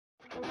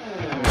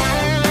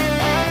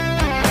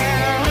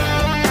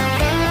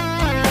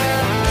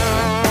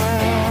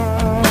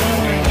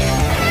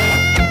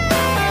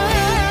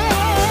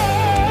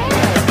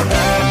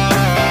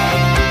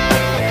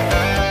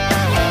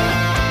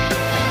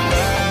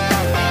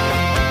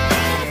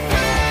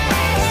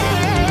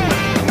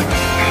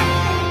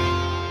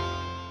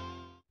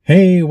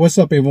Hey, what's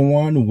up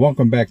everyone?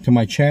 Welcome back to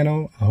my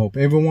channel. I hope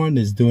everyone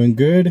is doing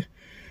good.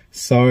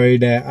 Sorry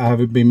that I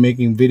haven't been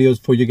making videos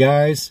for you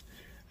guys.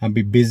 I've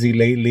been busy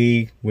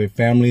lately with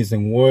families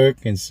and work,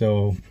 and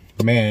so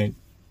man,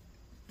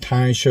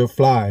 time sure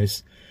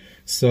flies.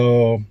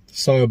 So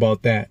sorry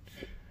about that.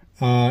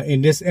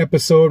 In this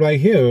episode right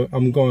here,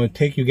 I'm going to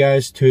take you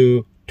guys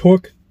to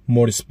Torque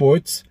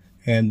Motorsports,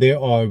 and there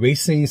are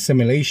racing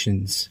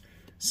simulations.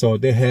 So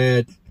they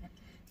had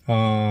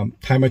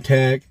time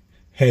attack,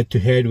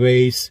 head-to-head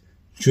race,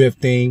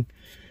 drifting,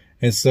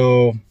 and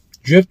so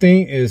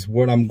drifting is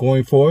what I'm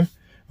going for.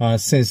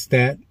 Since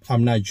that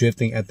I'm not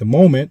drifting at the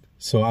moment,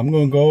 so I'm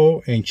gonna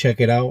go and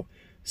check it out,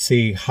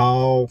 see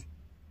how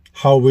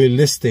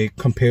realistic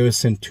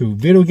comparison to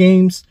video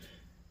games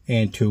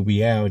and to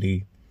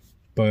reality.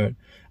 But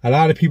a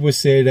lot of people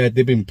say that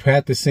they've been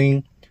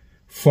practicing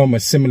from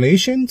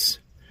simulations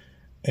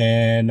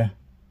and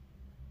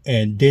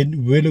did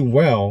really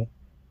well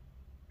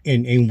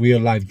in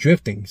real life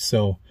drifting.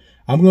 So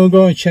I'm gonna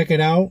go and check it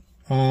out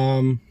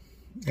and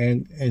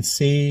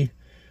see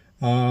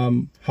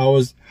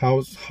how's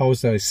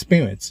the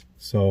experience.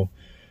 So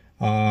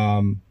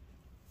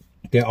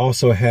they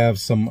also have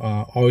some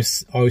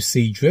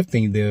RC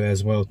drifting there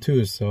as well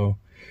too. So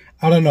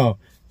I don't know,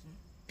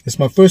 it's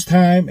my first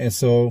time, and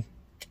so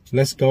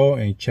let's go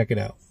and check it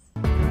out.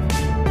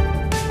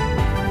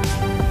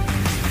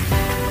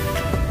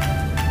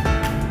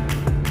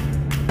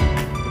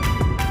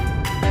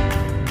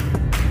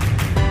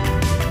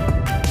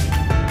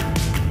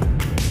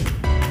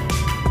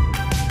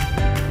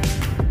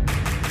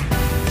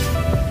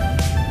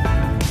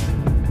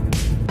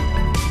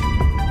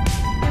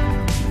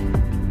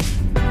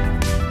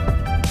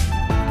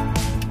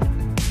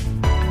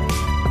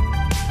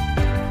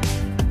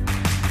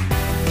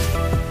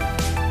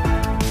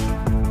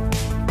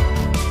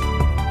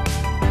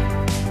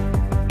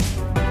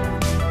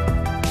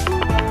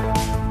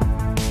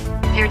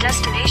 Your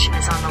destination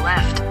is on the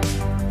left.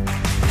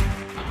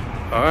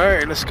 All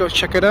right, let's go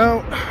check it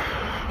out.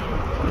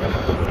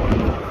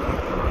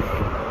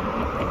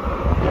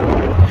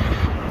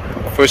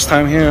 First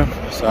time here,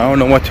 so I don't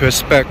know what to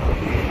expect.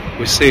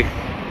 We'll see.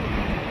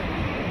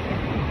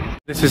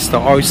 This is the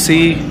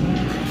RC.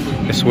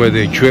 That's where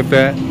they drift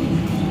at.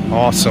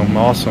 Awesome,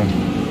 awesome.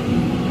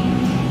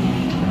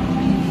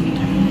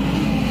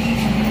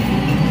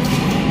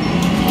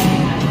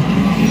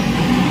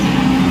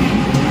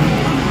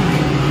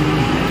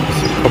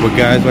 Couple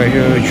guys right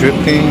here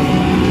drifting,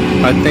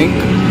 I think.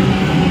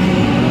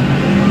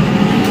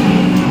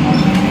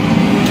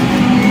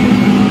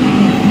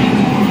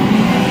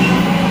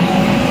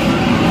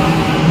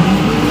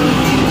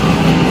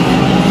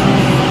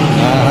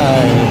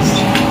 Nice.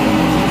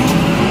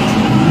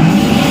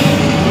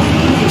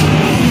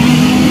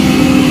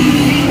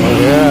 Oh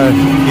yeah,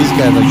 these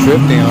guys are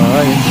drifting, all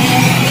right.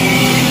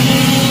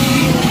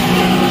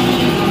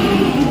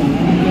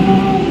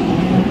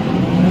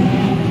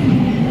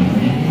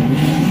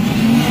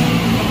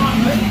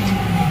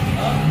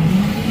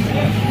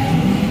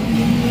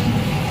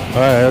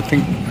 Alright,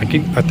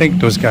 I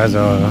think those guys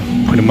are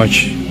pretty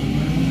much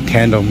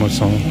tandem or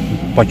some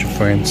bunch of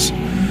friends.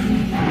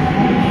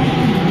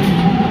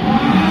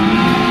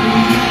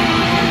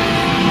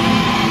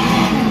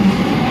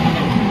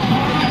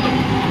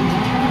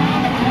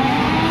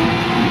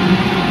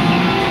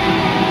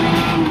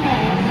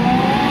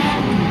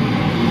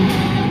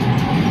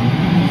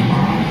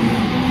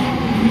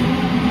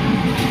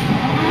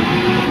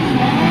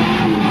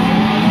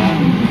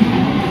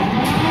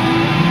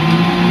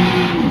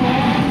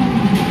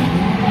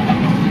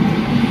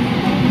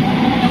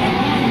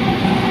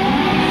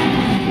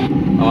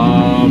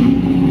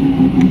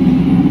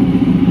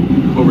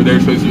 Over there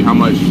shows you how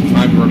much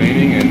time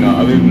remaining, and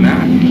other than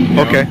that,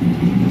 Okay.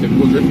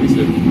 Typical drifting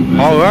sim.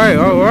 All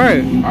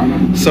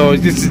right. So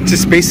this is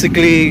just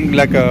basically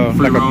like a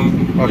Free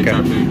roam. okay.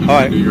 All All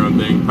right. Do your own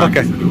thing.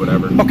 Practice and do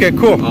whatever. Okay.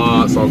 Cool.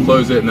 So I'll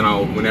close it, and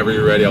then whenever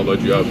you're ready, I'll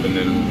load you up, and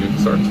then you can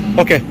start.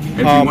 Okay. And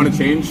if you want to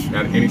change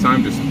at any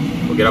time, just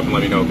get up and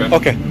let me know. Okay.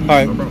 Okay. All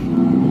right. No problem.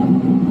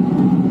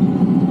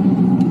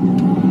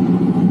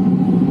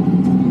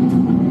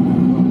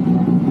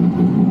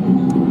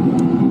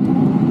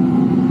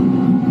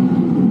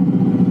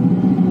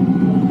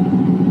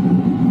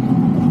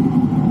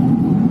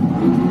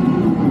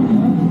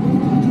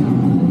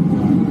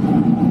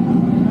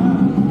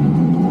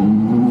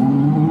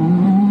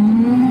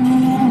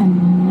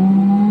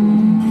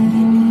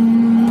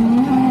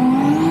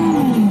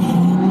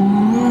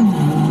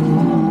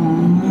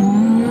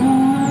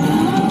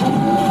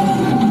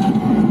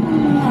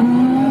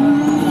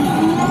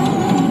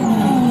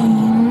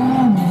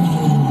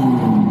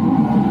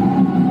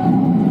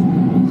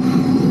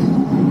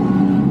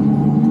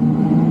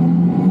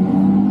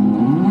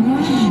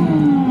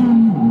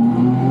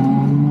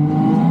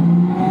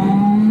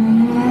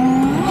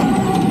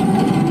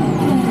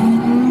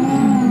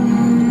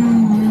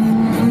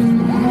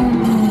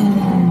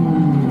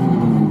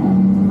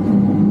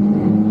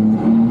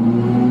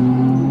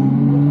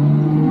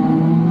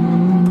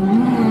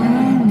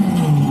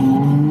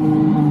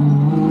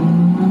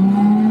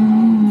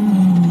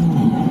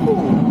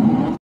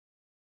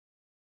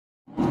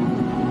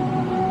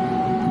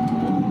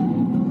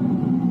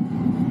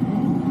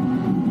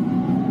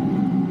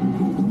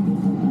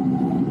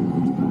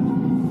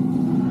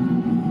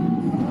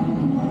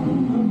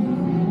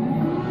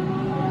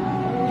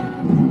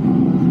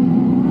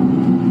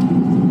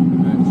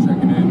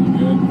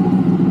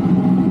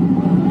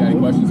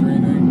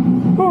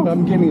 Oh,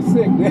 I'm getting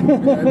sick.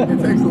 It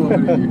takes a little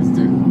bit of used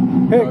to.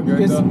 Hey, All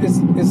good,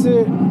 is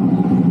it?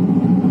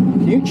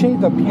 Can you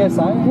change the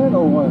PSI ahead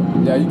or what?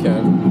 Yeah, you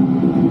can.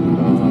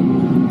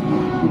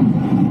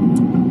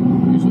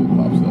 Usually it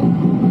pops up.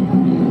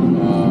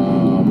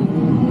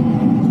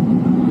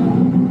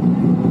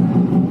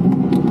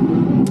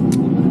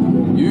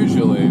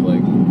 Usually,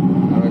 like,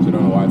 I actually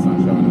don't know why it's not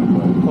showing up,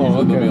 but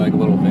usually there'll be like a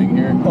little thing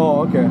here.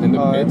 Oh, okay. In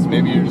the pits,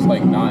 maybe you're just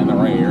like not in the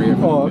right area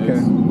for the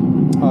pits.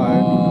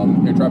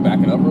 Alright. Here, try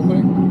backing up real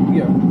quick.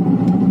 Yeah.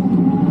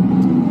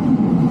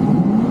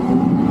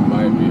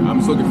 Might be. I'm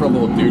just looking for a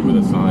little dude with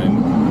a sign.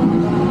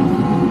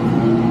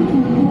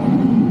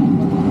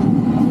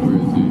 Where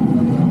is he?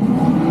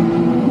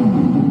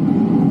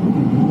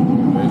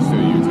 They just do a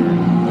U-turn.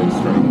 They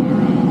just turn away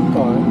around.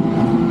 Alright.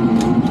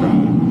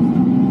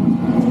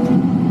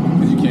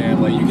 Because you can,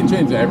 like, you can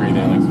change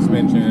everything, like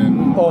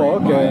suspension. Oh,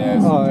 okay.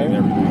 Bias, change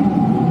everything.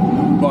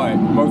 But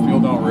most people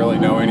don't really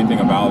know anything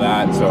about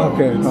that, so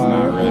it's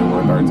not really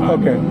worth our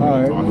time to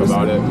talk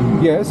about it.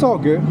 Yeah, it's all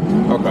good.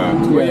 Okay.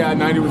 Well, yeah,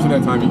 90%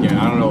 of the time you can.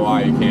 I don't know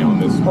why you can't on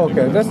this.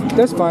 Okay,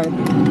 that's fine.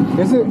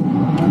 Is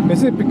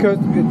it because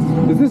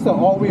is this an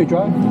all-wheel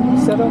drive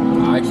setup?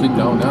 I actually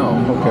don't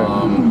know. Okay.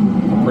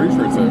 I'm pretty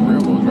sure it's a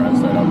rear-wheel drive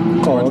setup.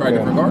 You want to try a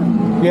different car?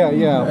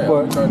 Yeah,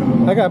 but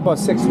I got about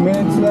 6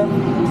 minutes left.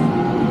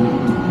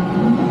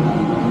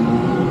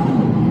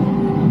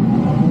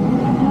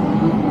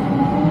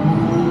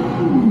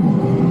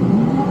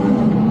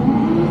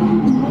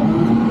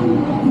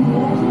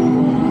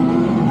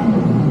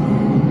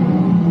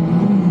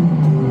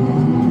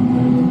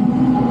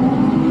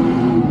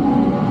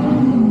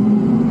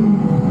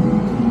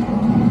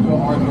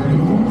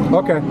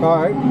 Okay,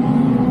 alright.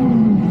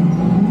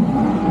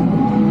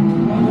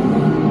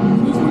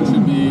 This one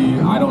should be,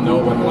 I don't know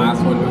what the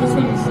last one, but this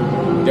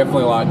one's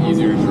definitely a lot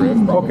easier to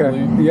drift, probably.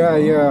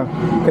 Okay, yeah.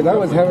 Because I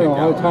was having a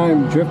hard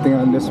time drifting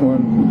on this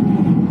one.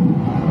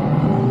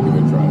 Give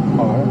it a try.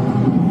 Alright.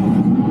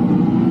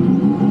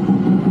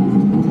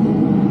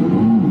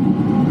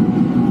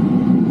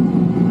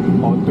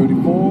 On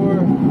 34.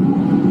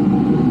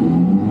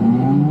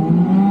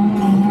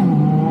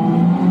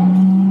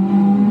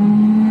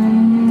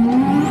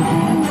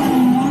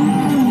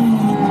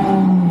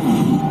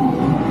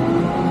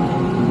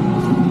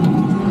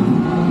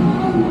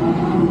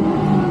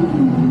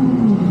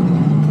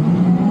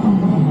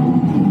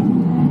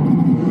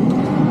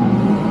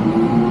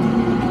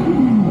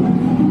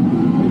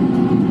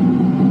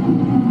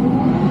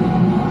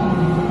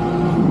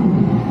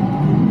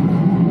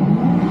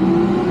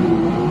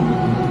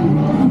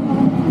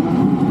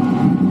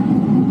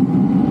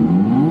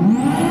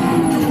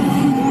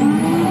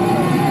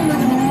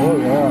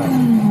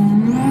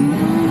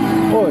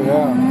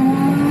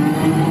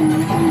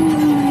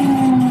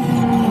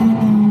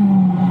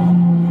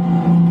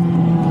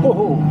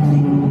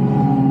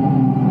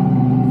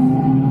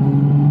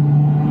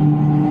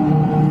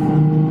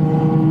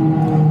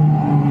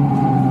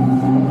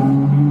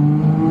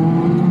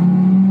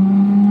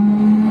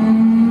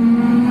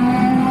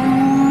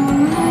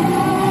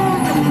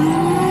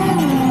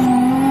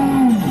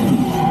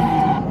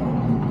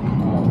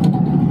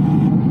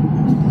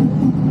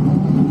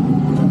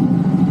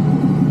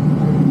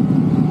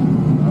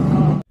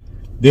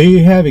 There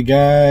you have it,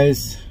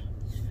 guys.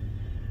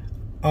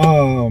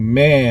 Oh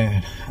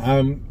man,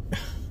 I'm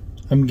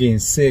getting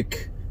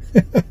sick.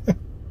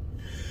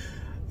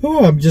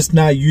 Oh, I'm just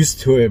not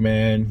used to it,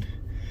 man.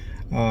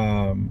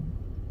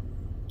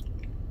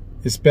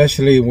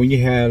 Especially when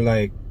you have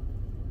like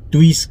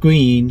 3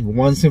 screens,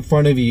 one's in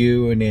front of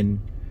you and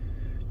then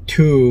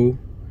 2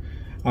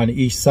 on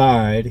each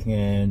side,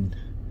 and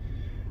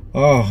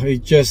oh,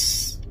 it's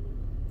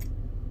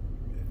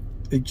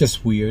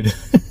just weird.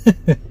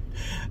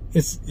 I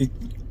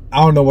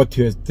don't know what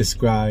to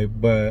describe,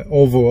 but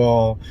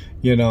overall,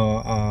 you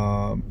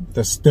know,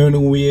 the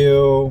steering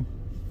wheel,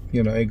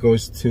 you know, it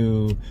goes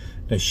to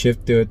the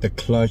shifter, the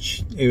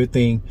clutch,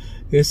 everything.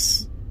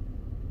 It's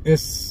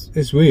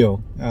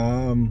real.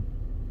 I'm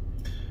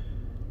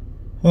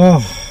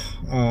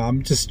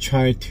just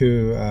trying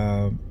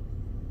to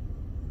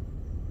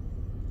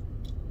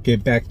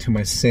get back to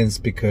my sense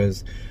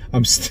because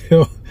I'm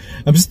still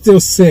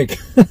sick.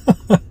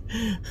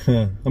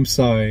 I'm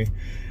sorry.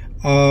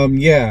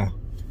 Yeah,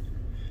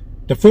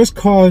 the first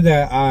car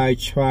that I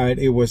tried,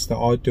 it was the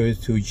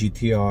R32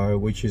 GTR,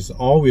 which is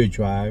all-wheel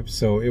drive,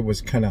 so it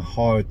was kind of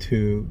hard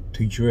to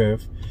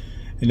drift.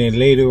 And then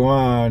later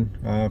on,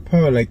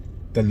 probably like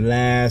the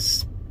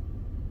last,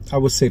 I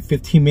would say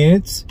 15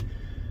 minutes,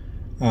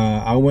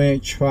 I went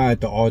and tried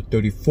the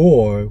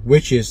R34,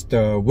 which is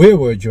the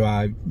rear-wheel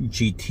drive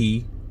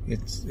GT.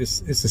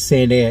 It's a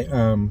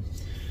sedan.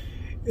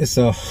 It's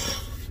a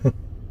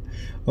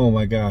oh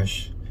my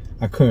gosh,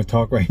 I couldn't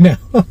talk right now.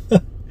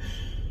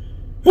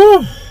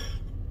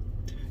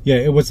 Yeah,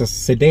 it was a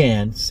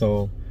sedan,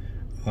 so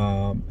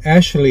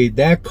actually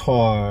that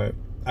car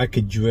I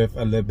could drift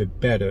a little bit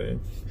better.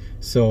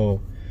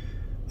 So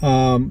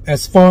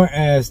as far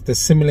as the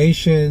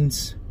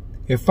simulations,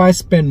 if I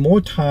spend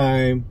more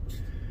time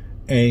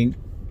and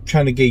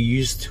trying to get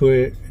used to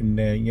it, and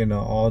then, you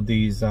know, all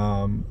these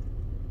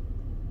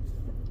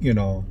you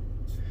know,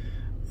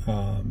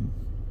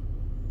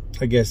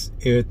 I guess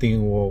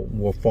everything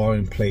will fall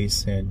in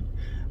place. And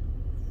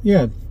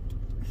yeah,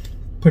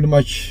 pretty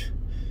much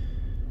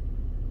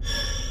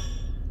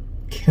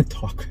can't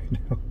talk right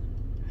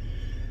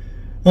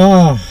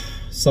now.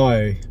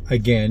 Sorry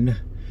again.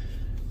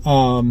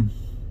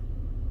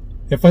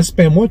 If I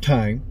spend more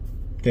time,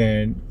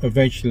 then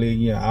eventually,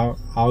 yeah,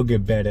 I'll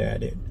get better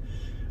at it.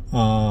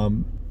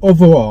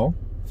 Overall,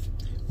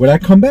 would I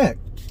come back?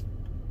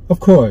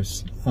 Of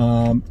course.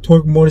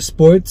 Torque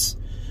Motorsports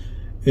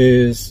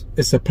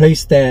it's a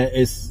place that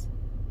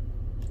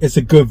it's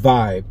a good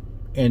vibe,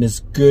 and it's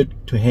good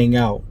to hang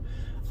out,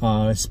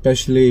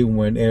 especially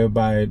when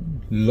everybody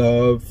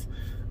love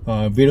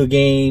video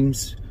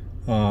games,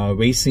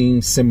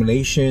 racing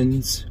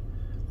simulations.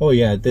 Oh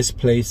yeah, this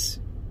place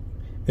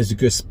is a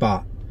good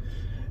spot.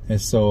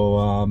 And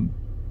so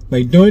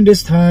like during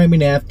this time in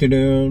the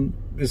afternoon,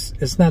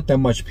 it's not that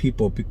much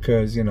people,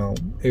 because, you know,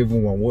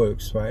 everyone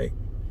works, right?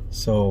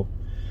 So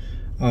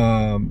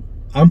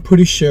I'm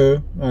pretty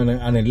sure on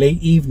a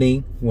late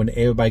evening, when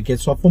everybody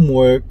gets off from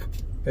work,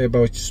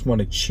 everybody just want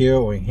to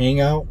chill or hang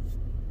out,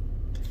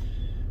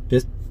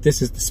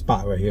 this is the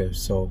spot right here.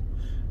 So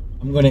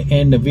I'm gonna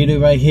end the video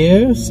right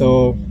here.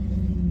 So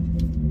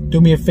do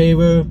me a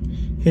favor,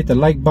 hit the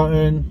like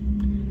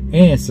button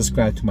and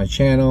subscribe to my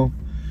channel,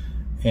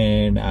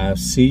 and I'll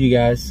see you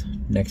guys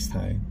next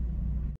time.